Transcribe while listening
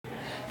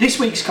This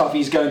week's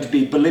coffee is going to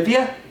be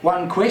Bolivia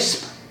Juan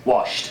Quispe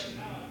washed.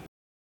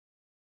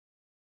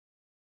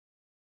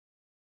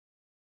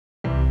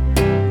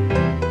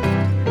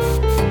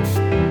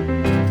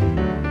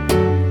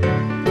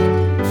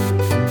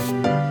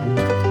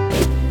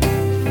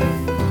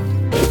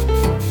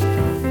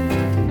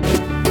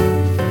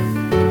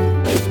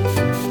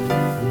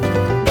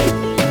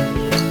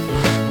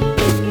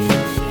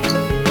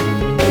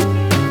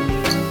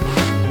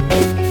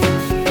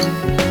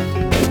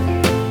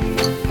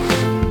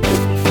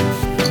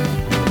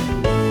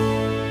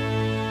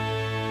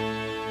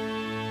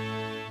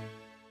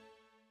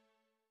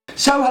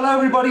 So hello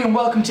everybody and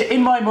welcome to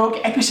In My Mug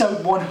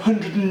episode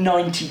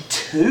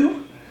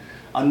 192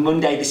 on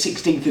Monday the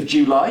 16th of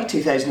July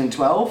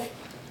 2012.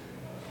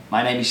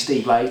 My name is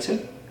Steve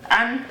Layton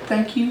and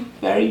thank you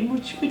very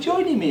much for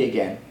joining me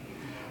again.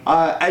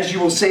 As you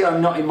will see,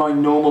 I'm not in my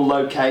normal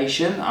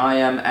location. I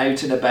am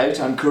out and about.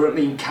 I'm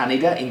currently in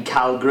Canada, in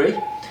Calgary,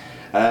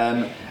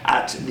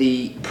 at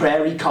the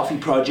Prairie Coffee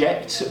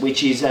Project,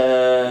 which is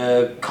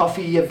a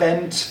coffee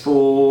event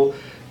for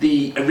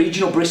the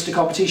regional barista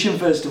competition,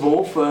 first of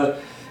all, for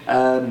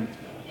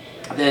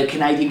the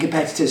Canadian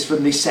competitors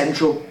from this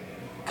central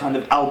kind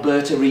of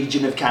Alberta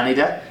region of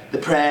Canada, the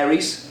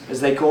Prairies, as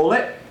they call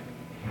it.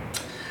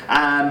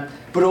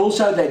 But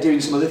also they're doing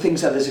some other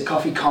things. So there's a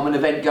Coffee Common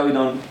event going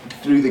on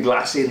through the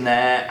glass in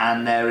there,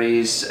 and there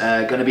is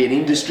going to be an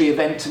industry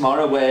event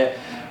tomorrow where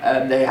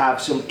they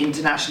have some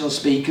international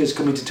speakers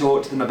coming to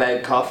talk to them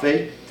about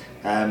coffee,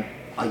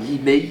 i.e.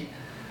 me.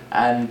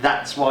 And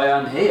that's why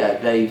I'm here.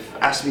 They've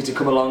asked me to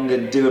come along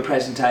and do a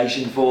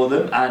presentation for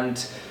them,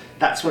 and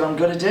that's what I'm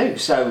going to do.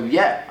 So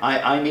yeah,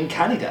 I'm in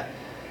Canada.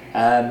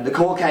 The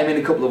call came in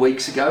a couple of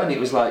weeks ago and it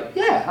was like,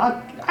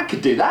 yeah, I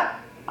could do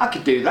that. I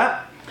could do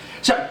that.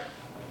 So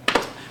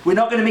we're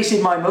not going to miss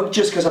In My Mug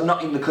just because I'm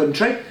not in the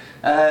country.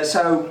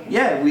 So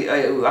yeah,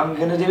 I'm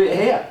going to do it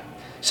here.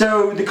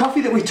 So the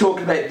coffee that we're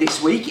talking about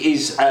this week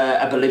is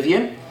a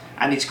Bolivian,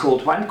 and it's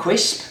called Juan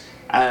Quispe.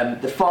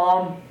 The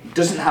farm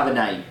doesn't have a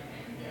name.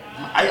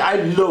 I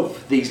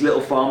love these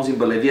little farms in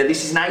Bolivia.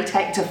 This is an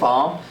 8-hectare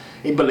farm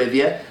in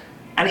Bolivia,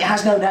 and it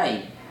has no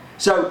name.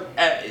 So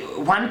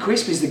Juan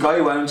Quispe is the guy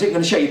who owns it. I'm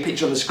going to show you a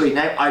picture on the screen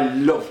now. I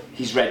love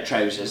his red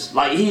trousers.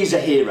 Like, he is a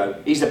hero.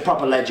 He's a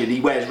proper legend.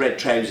 He wears red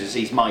trousers.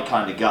 He's my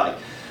kind of guy.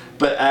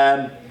 But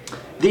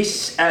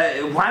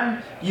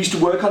Juan used to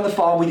work on the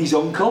farm with his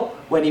uncle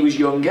when he was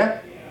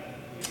younger.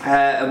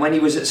 And when he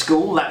was at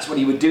school, that's what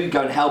he would do,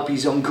 go and help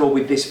his uncle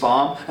with this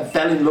farm, and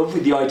fell in love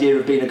with the idea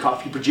of being a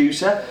coffee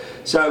producer.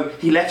 So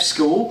he left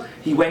school,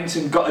 he went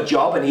and got a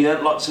job, and he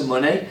earned lots of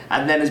money,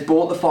 and then has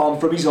bought the farm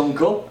from his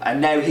uncle,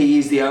 and now he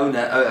is the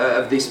owner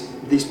of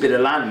this bit of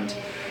land.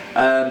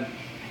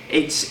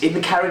 It's in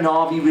the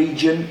Caranavi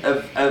region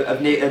of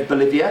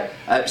Bolivia,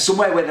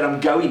 somewhere where that I'm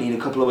going in a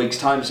couple of weeks'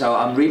 time, so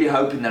I'm really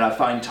hoping that I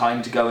find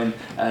time to go and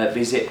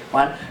visit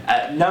Juan.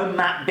 No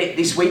map bit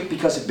this week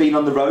because I've been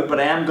on the road, but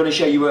I am going to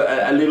show you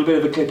a little bit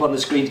of a clip on the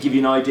screen to give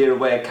you an idea of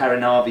where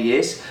Caranavi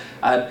is.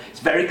 It's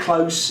very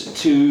close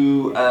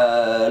to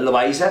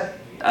Loaiza,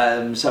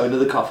 so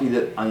another coffee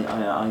that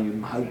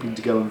I'm hoping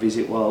to go and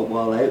visit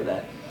while out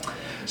there.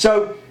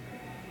 So,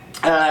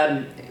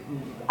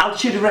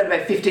 altitude of around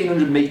about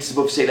 1,500 metres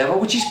above sea level,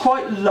 which is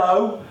quite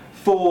low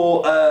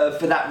for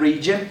that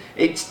region.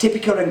 It's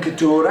typical in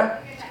Cultura.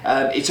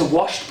 It's a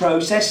washed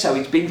process, so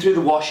it's been through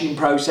the washing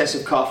process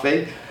of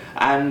coffee,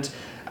 and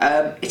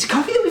it's a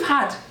coffee that we've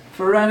had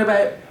for around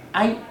about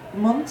 8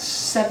 months,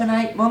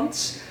 7-8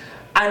 months,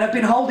 and I've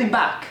been holding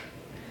back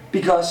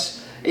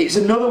because it's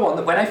another one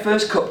that when I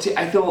first cupped it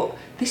I thought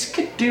this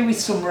could do with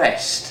some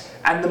rest,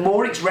 and the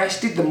more it's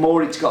rested the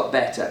more it's got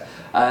better.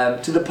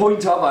 To the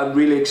point of I'm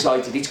really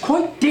excited. It's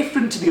quite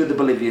different to the other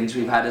Bolivians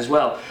we've had as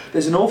well.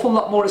 There's an awful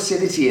lot more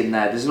acidity in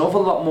there. There's an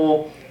awful lot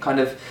more kind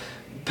of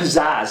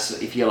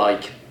pizzazz, if you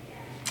like.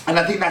 And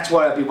I think that's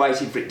why I've been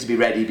waiting for it to be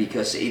ready,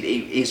 because it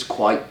is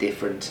quite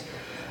different.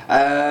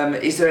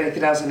 Is there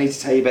anything else I need to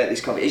tell you about this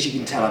coffee? As you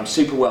can tell, I'm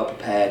super well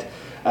prepared.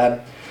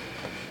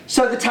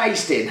 So the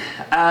tasting.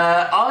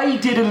 I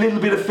did a little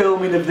bit of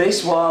filming of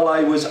this while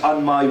I was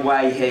on my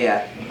way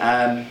here.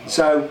 I'm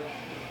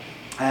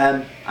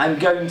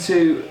going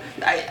to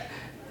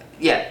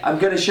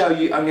show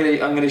you. I'm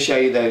going to show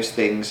you those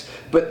things.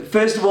 But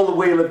first of all, the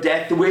Wheel of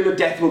Death. The Wheel of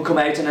Death will come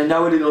out, and I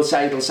know it'll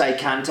say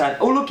Cantan.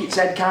 Oh look, it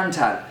said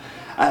Cantan.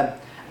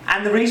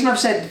 And the reason I've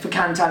said for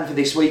Cantan for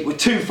this week were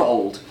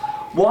twofold.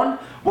 One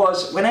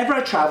was whenever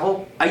I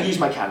travel, I use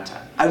my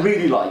Cantan. I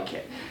really like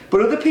it.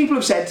 But other people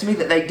have said to me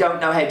that they don't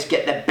know how to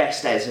get their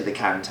best out of the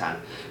Cantan.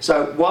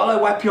 So while I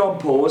whap you on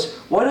pause,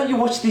 why don't you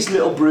watch this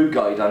little brew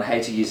guide on how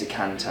to use a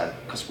Cantan?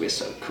 Because we're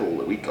so cool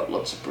that we've got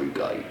lots of brew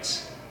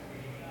guides.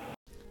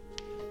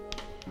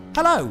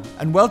 Hello,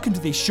 and welcome to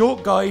this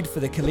short guide for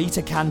the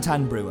Kalita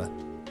Cantan brewer.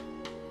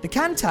 The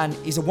Cantan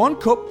is a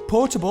 1-cup,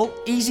 portable,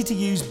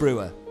 easy-to-use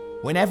brewer.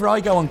 Whenever I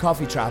go on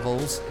coffee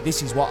travels,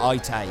 this is what I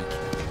take.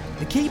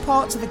 The key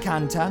parts of the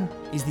Cantan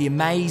is the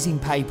amazing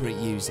paper it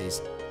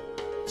uses.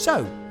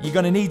 So, you're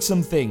going to need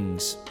some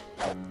things.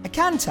 A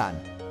Cantan.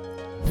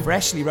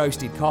 freshly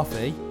roasted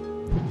coffee,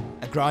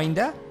 a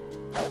grinder,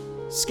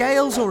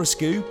 scales or a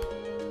scoop,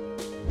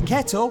 a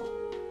kettle,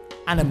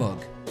 and a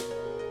mug.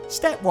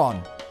 Step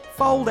 1.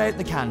 Fold out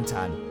the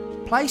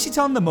Kantan. Place it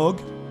on the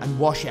mug and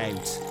wash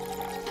out.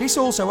 This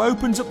also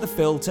opens up the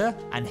filter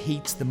and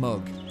heats the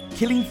mug,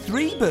 killing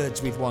 3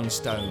 birds with 1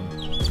 stone.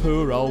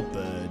 Poor old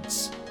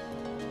birds.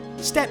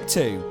 Step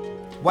 2.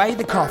 Weigh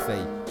the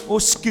coffee, or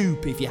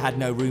scoop if you had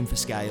no room for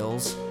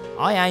scales.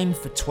 I aimed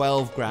for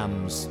 12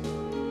 grams.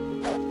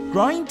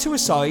 Grind to a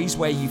size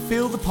where you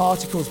feel the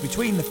particles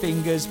between the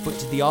fingers, but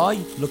to the eye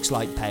looks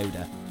like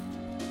powder.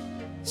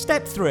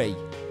 Step 3.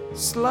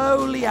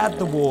 Slowly add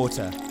the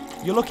water.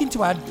 You're looking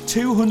to add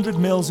 200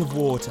 ml of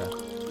water.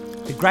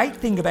 The great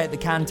thing about the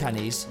Kantan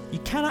is you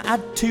cannot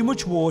add too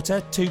much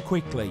water too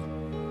quickly.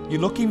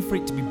 You're looking for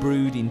it to be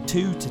brewed in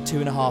 2 to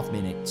 2.5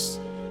 minutes.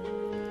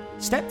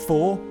 Step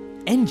 4.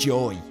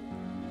 Enjoy.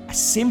 A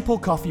simple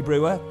coffee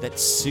brewer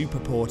that's super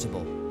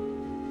portable.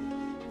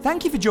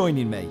 Thank you for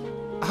joining me.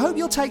 I hope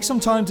you'll take some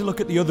time to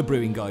look at the other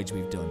brewing guides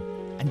we've done.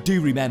 And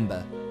do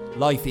remember,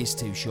 life is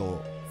too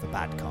short for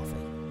bad coffee.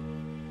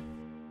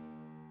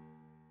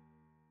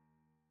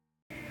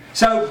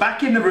 So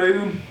back in the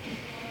room.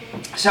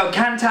 So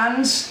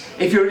Kantans,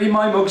 if you're an In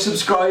My Mug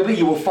subscriber,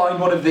 you will find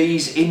one of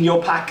these in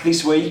your pack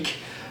this week.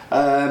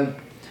 And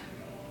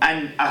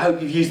I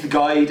hope you've used the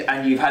guide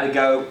and you've had a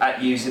go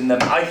at using them.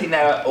 I think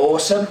they're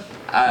awesome.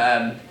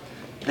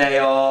 They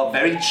are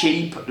very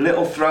cheap,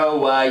 little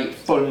throwaway,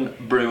 fun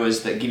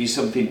brewers that give you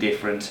something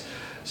different.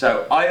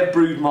 So I have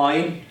brewed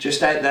mine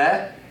just out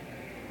there,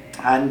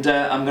 and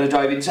I'm going to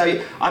dive in.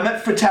 So I'm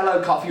at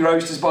Fratello Coffee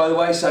Roasters, by the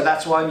way, so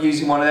that's why I'm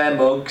using one of their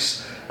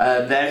mugs.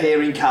 They're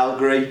here in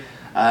Calgary.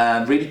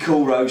 Really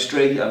cool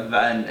roastery,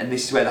 and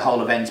this is where the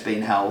whole event's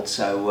being held.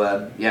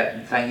 So yeah,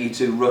 thank you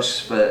to Russ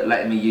for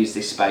letting me use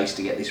this space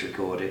to get this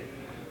recorded.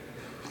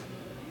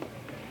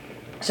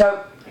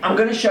 So I'm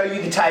going to show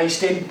you the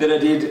tasting that I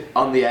did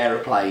on the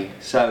aeroplane.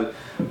 So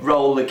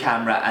roll the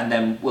camera and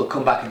then we'll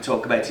come back and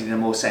talk about it in a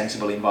more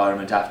sensible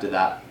environment after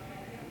that.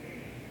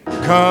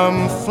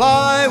 Come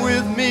fly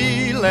with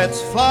me, let's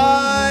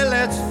fly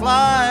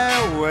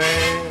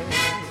away.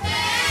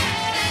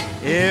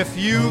 If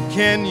you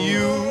can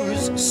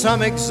use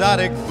some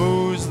exotic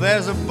booze,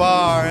 there's a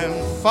bar in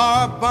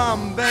far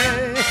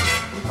Bombay.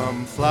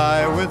 Come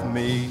fly with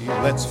me,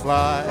 let's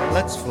fly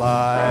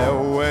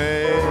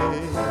away.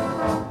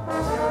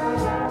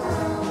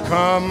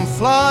 Come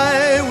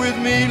fly with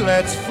me,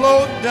 let's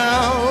float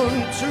down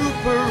to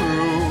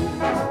Peru.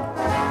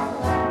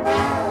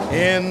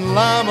 In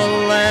Llama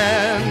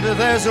Land,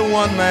 there's a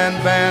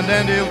one-man band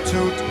and he'll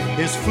toot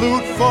his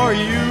flute for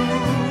you.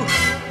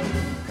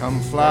 Come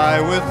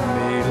fly with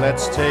me,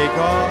 let's take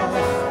off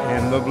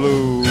in the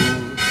blue.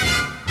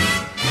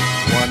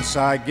 Once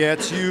I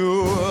get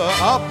you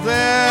up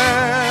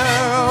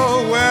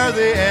there where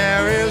the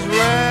air is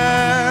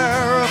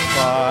rarefied,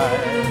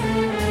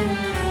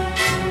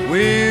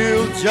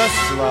 we'll just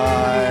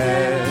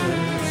fly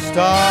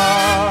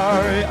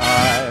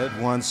starry-eyed.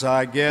 Once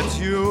I get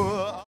you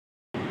up.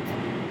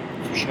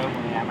 To show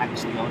me I'm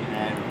actually on an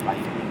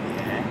aeroplane in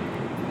the air.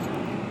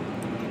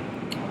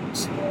 Can't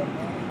see it.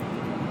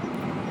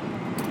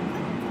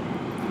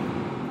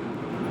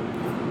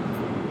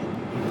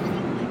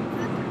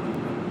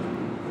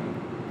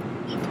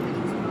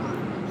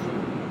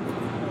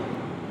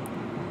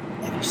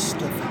 There's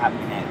stuff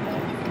happening out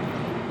there.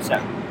 So,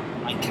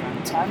 my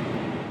Kantan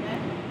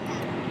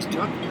is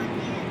done.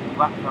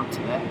 Wrap it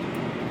onto there.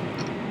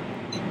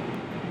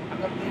 I've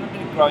got a little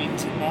bit of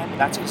grinds in there, but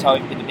that's because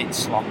I've been a bit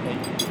sloppy.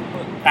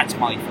 But that's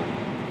my fault.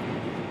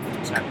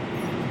 So,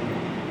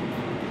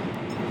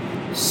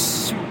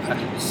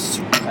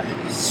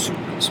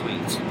 super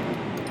sweet.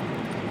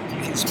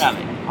 You can smell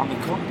it on the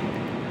cup.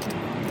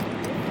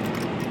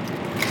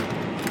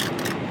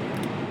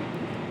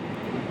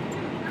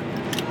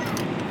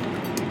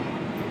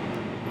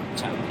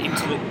 So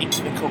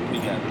into the cup we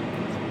go.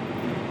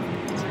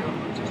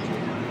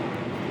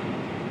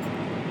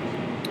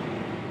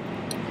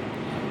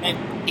 Now,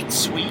 it's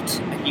sweet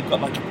and you've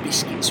got like a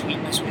biscuit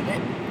sweetness with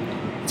it.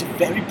 It's a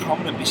very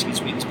prominent biscuit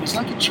sweetness, but it's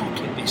like a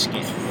chocolate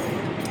biscuit.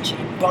 So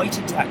you bite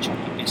into that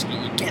chocolate biscuit,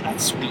 you get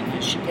that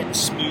sweetness, you get the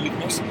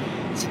smoothness.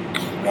 It's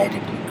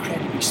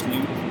incredibly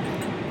smooth.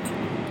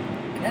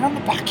 And then on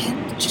the back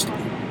end, just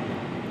like,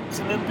 there's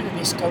a little bit of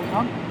this going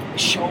on. A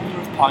shoulder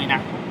of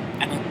pineapple.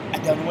 And I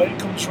don't know where it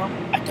comes from.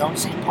 I don't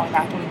see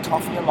pineapple in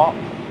coffee a lot.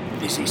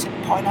 There's this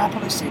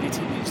pineapple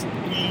acidity that's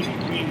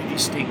really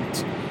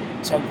distinct.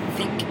 So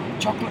think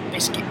chocolate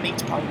biscuit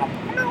meets pineapple.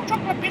 Hello,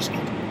 chocolate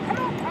biscuit.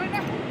 Hello,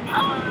 pineapple.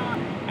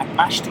 And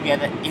mashed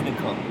together in a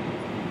cup.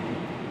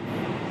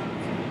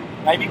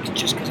 Maybe it's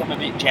just because I'm a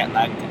bit jet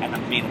lagged and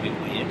I'm being a bit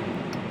weird.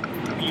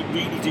 But you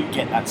really do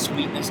get that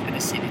sweetness and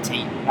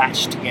acidity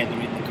mashed together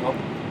in the cup.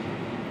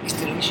 It's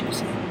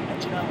delicious. And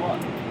do you know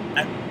what?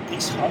 At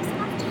this height,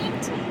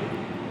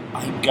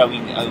 I'm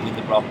going over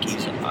the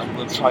Rockies. I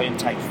will try and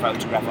take a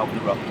photograph of the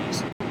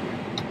Rockies.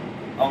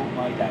 Oh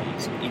my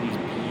days, it is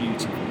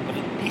beautiful. But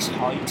at this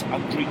height,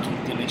 I'm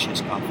drinking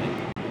delicious coffee.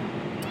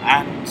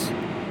 And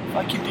if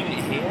I can do it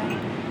here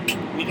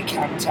with a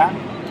Kantan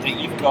that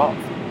you've got,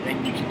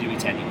 then you can do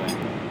it anywhere.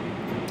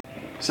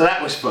 So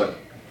that was fun.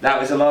 That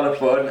was a lot of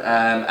fun,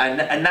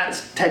 and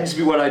that tends to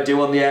be what I do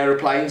on the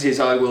aeroplanes. Is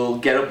I will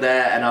get up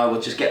there and I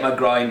will just get my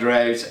grinder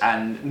out,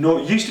 and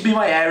used to be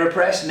my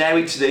AeroPress, now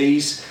it's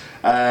these,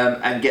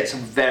 and get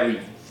some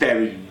very,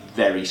 very,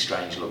 very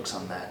strange looks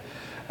on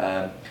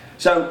there.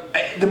 So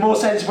the more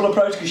sensible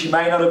approach, because you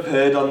may not have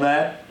heard on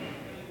there,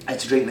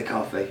 is to drink the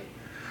coffee.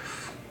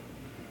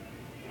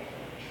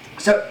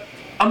 So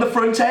on the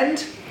front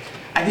end,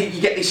 I think you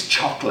get this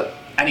chocolate,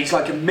 and it's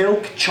like a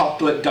milk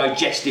chocolate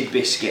digestive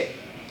biscuit.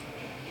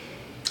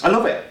 I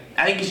love it.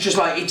 I think it's just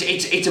like,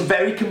 it's a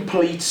very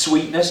complete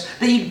sweetness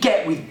that you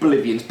get with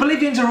Bolivians.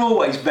 Bolivians are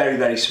always very,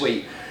 very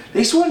sweet.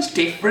 This one's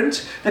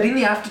different, that in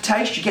the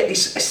aftertaste you get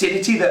this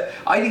acidity that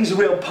I think is a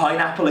real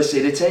pineapple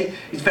acidity.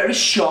 It's very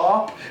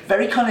sharp,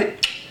 very kind of,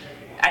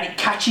 and it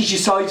catches your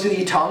sides of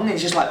your tongue, and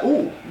it's just like,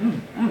 oh,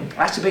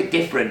 that's a bit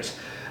different.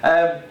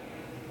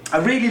 I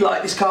really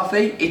like this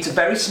coffee. It's a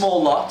very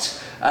small lot.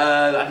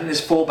 I think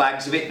there's 4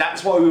 bags of it.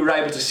 That's why we were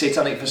able to sit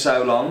on it for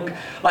so long.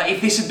 Like,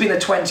 if this had been a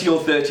 20 or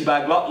 30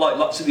 bag lot, like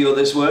lots of the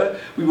others were,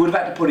 we would have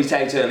had to put it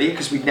out earlier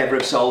because we'd never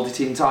have sold it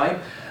in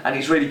time. And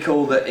it's really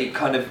cool that it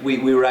kind of, we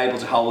were able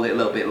to hold it a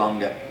little bit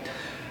longer.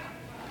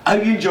 I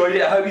hope you enjoyed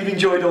it. I hope you've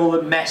enjoyed all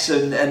the mess,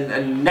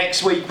 and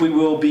next week we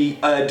will be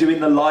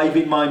doing the Live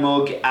in My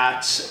Mug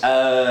at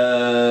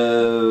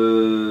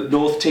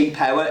North Tea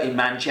Power in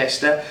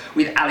Manchester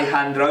with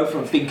Alejandro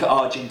from Finca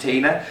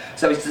Argentina.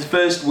 So it's the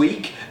first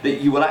week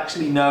that you will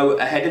actually know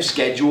ahead of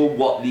schedule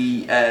what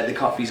the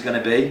coffee is going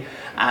to be,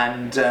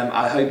 and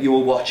I hope you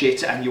will watch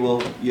it and you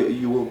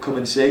will come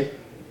and see.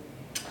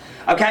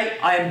 Okay,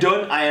 I am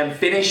done. I am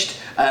finished,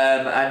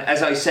 and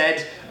as I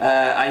said,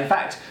 I in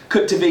fact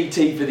cut to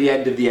VT for the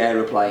end of the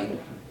aeroplane.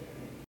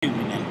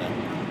 Remember,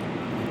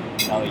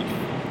 like,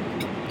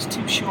 it's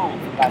too short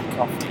for bad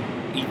coffee,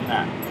 even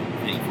at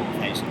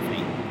 34,000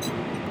 feet.